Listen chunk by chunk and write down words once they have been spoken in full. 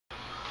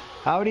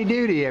Howdy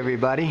doody,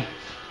 everybody.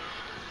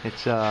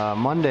 It's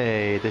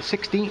Monday the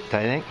 16th,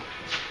 I think.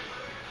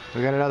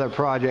 We got another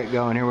project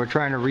going here. We're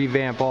trying to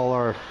revamp all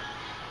our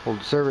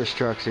old service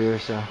trucks here,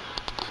 so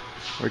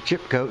we're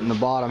chip coating the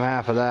bottom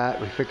half of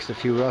that. We fixed a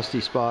few rusty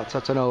spots.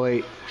 That's an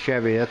 '08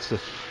 Chevy. That's the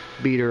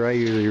beater I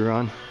usually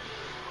run.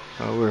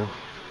 We're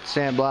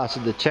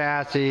sandblasted the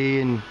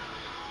chassis and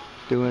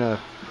doing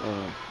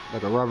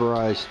like a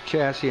rubberized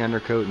chassis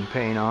undercoat and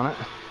paint on it.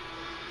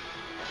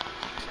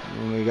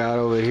 And we got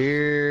over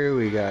here,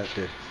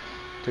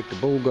 took the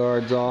bull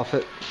guards off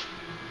it,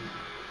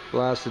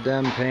 blasted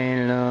them,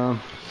 painted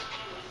them.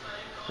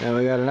 And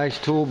we got a nice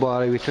tool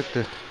body. We took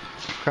the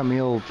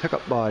crummy old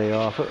pickup body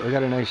off it. We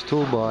got a nice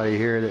tool body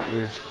here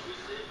that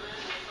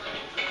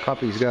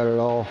Puppy's got it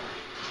all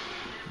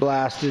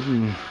blasted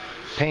and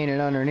painted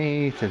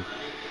underneath, and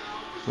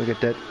we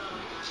got that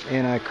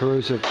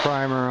anti-corrosive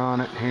primer on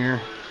it here.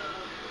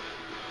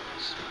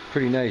 It's a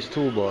pretty nice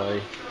tool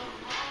body.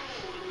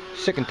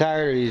 Sick and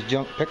tired of these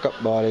junk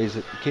pickup bodies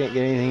that you can't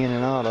get anything in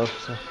and out of.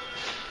 So.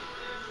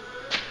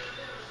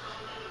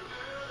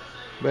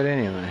 But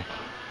anyway,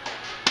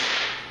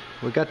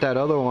 we got that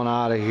other one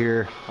out of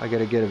here. I got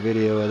to get a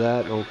video of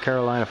that. Old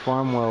Carolina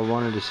Farmwell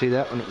wanted to see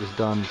that when it was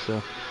done,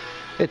 so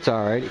it's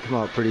alright. It came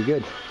out pretty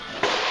good.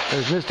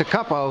 There's Mr.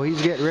 Cuppo.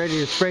 He's getting ready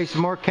to spray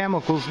some more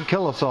chemicals and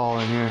kill us all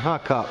in here, huh,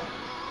 Cup?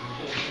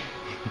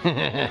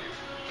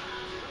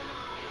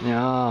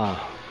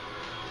 Yeah.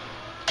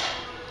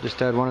 Just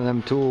had one of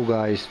them tool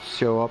guys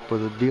show up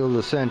with a deal of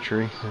the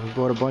century. We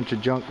bought a bunch of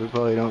junk we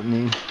probably don't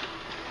need.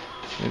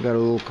 We got a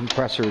little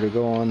compressor to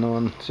go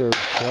on service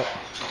truck.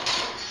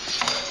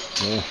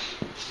 Yeah.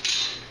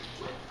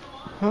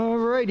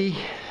 Alrighty.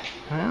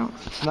 Well,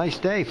 it's a nice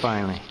day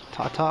finally.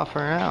 Ta-ta for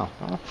now.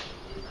 Huh?